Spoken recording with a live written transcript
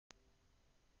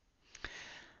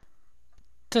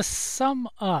To sum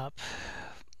up,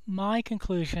 my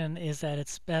conclusion is that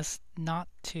it's best not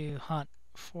to hunt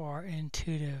for an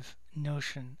intuitive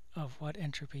notion of what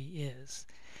entropy is.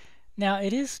 Now,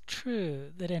 it is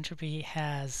true that entropy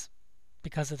has,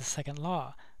 because of the second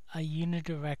law, a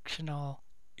unidirectional,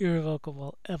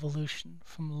 irrevocable evolution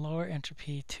from lower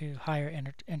entropy to higher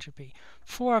entropy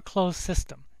for a closed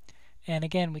system. And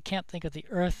again, we can't think of the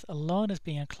Earth alone as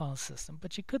being a closed system,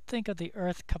 but you could think of the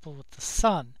Earth coupled with the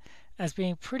Sun as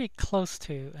being pretty close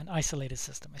to an isolated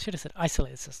system. I should have said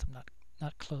isolated system,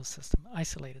 not closed system,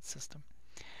 isolated system.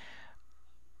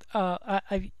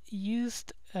 I've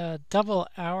used a double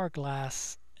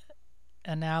hourglass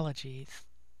analogy.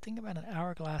 Think about an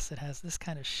hourglass that has this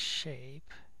kind of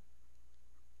shape.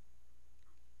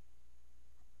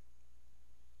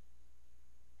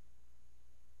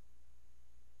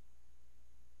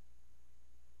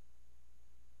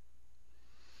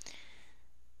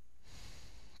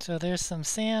 So there's some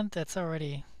sand that's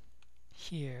already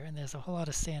here, and there's a whole lot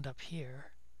of sand up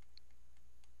here.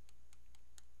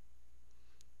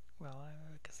 Well,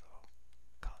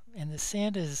 and the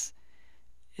sand is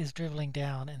dribbling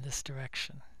down in this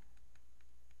direction.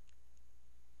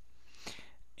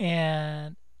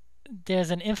 And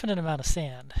there's an infinite amount of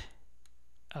sand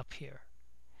up here.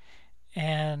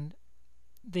 And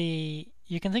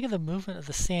you can think of the movement of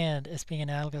the sand as being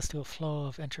analogous to a flow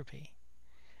of entropy.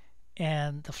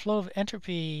 And the flow of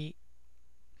entropy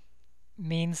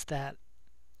means that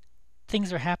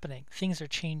things are happening, things are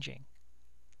changing.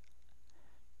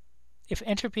 If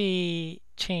entropy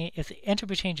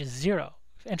changes zero,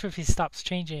 if entropy stops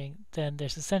changing, then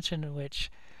there's a sense in which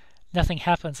nothing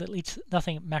happens, at least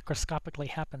nothing macroscopically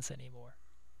happens anymore.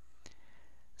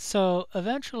 So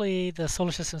eventually the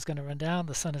solar system is going to run down,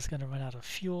 the sun is going to run out of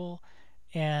fuel,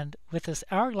 and with this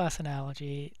hourglass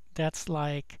analogy, that's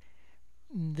like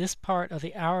this part of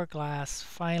the hourglass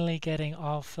finally getting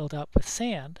all filled up with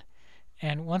sand.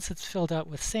 And once it's filled up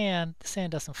with sand, the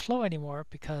sand doesn't flow anymore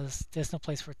because there's no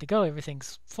place for it to go.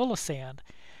 Everything's full of sand,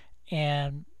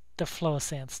 and the flow of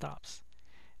sand stops.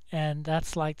 And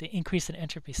that's like the increase in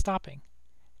entropy stopping.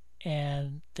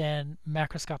 And then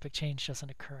macroscopic change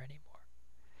doesn't occur anymore.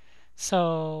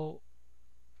 So,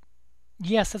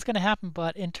 yes, that's going to happen.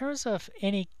 But in terms of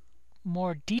any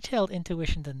more detailed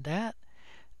intuition than that,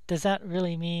 does that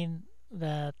really mean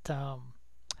that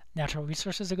natural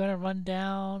resources are going to run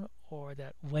down or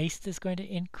that waste is going to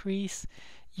increase?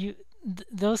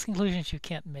 Those conclusions you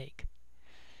can't make.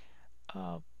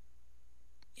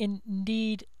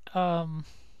 Indeed, let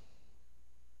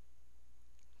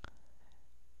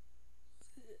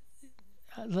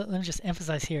me just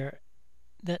emphasize here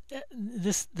that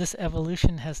this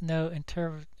evolution has no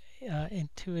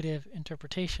intuitive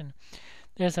interpretation.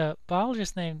 There's a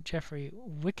biologist named Jeffrey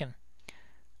Wicken,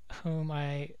 whom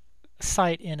I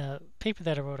cite in a paper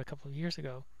that I wrote a couple of years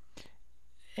ago.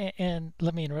 And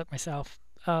let me interrupt myself.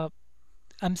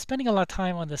 I'm spending a lot of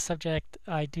time on this subject.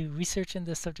 I do research in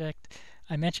this subject.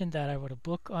 I mentioned that I wrote a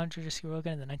book on Julius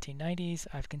Rogan in the 1990s.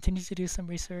 I've continued to do some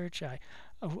research. I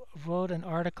wrote an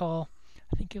article,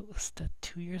 I think it was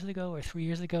 2 years ago or 3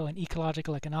 years ago, in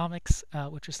Ecological Economics,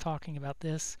 which was talking about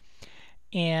this.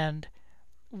 And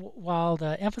while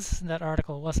the emphasis in that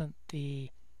article wasn't the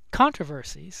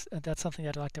controversies, that's something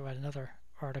that I'd like to write another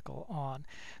article on.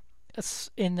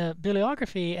 In the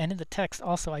bibliography and in the text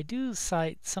also, I do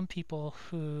cite some people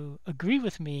who agree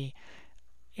with me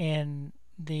in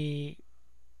the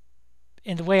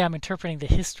way I'm interpreting the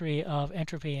history of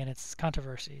entropy and its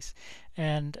controversies.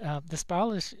 And this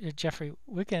biologist, Jeffrey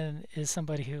Wicken, is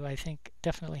somebody who I think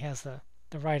definitely has the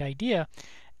right idea.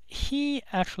 He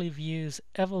actually views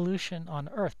evolution on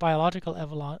Earth, biological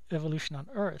evolution on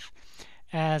Earth,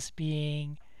 as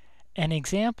being an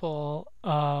example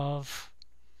of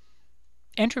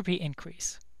entropy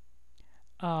increase,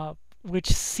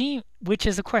 which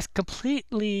is of course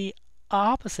completely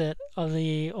opposite of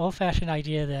the old-fashioned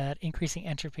idea that increasing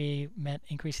entropy meant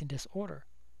increasing disorder.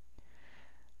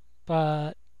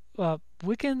 But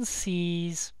Wicken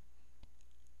sees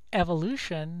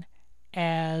evolution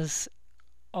as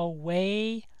a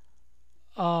way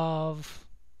of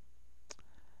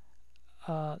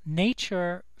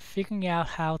nature figuring out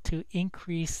how to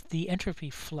increase the entropy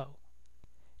flow,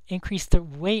 increase the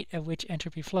rate at which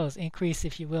entropy flows, increase,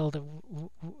 if you will, the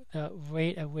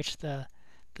rate at which the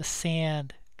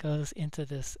sand goes into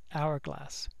this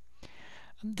hourglass.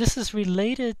 This is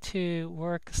related to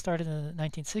work started in the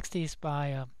 1960s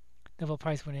by Nobel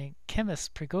Prize-winning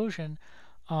chemist Prigozhin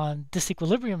on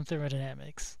disequilibrium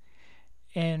thermodynamics,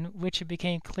 in which it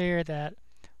became clear that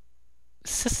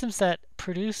systems that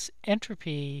produce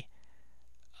entropy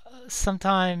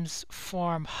sometimes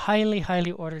form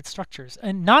highly ordered structures,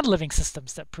 and non-living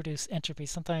systems that produce entropy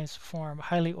sometimes form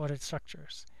highly ordered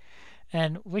structures.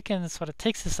 And Wiccan sort of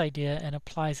takes this idea and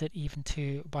applies it even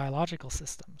to biological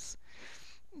systems.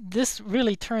 This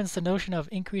really turns the notion of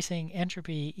increasing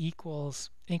entropy equals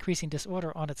increasing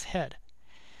disorder on its head,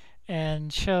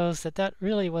 and shows that that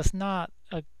really was not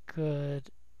a good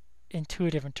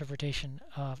intuitive interpretation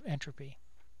of entropy.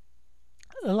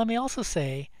 Let me also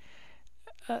say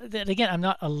that, again, I'm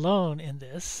not alone in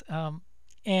this.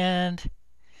 And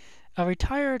a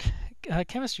retired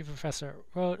chemistry professor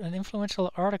wrote an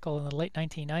influential article in the late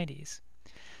 1990s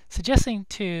suggesting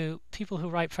to people who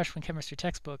write freshman chemistry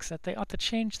textbooks that they ought to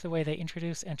change the way they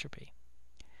introduce entropy.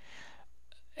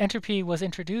 Entropy was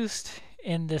introduced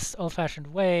in this old-fashioned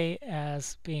way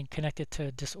as being connected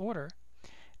to disorder.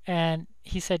 And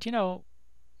he said,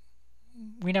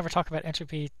 we never talk about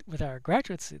entropy with our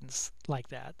graduate students like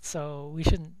that, so we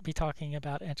shouldn't be talking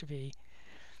about entropy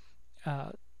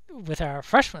with our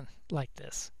freshmen like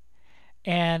this.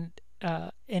 And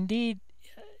indeed,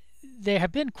 there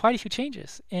have been quite a few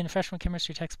changes in freshman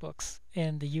chemistry textbooks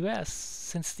in the US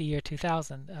since the year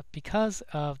 2000 because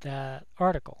of that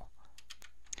article.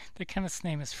 The chemist's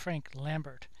name is Frank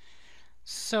Lambert.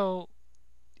 So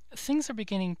things are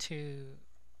beginning to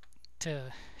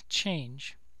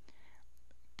change,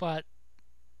 but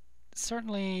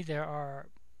certainly there are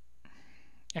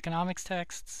economics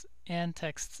texts and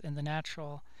texts in the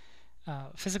natural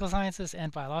physical sciences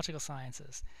and biological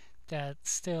sciences that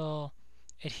still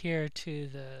adhere to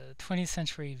the 20th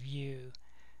century view,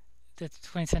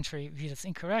 that's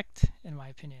incorrect, in my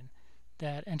opinion,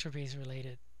 that entropy is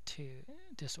related to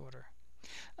disorder.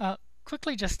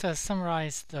 Quickly, just to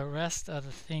summarize the rest of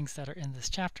the things that are in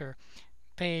this chapter,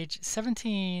 page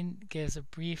 17 gives a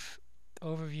brief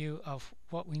overview of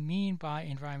what we mean by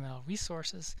environmental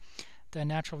resources, the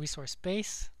natural resource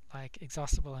base, like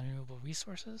exhaustible and renewable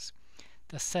resources,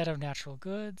 the set of natural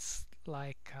goods,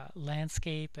 like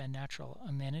landscape and natural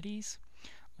amenities,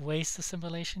 waste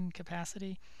assimilation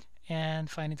capacity, and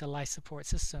finding the life support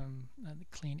system, the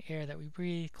clean air that we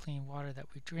breathe, clean water that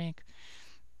we drink,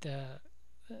 the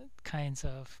kinds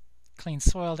of clean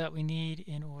soil that we need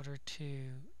in order to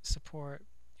support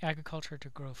agriculture to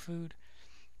grow food.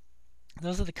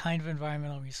 Those are the kind of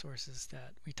environmental resources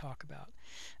that we talk about.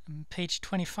 Page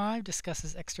 25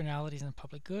 discusses externalities in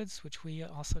public goods, which we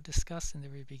also discussed in the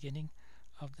very beginning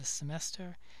of the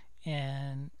semester.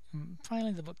 And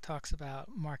finally, the book talks about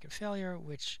market failure,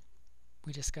 which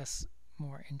we discuss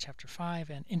more in chapter 5,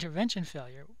 and intervention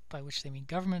failure, by which they mean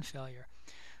government failure,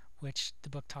 which the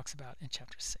book talks about in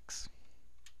chapter 6.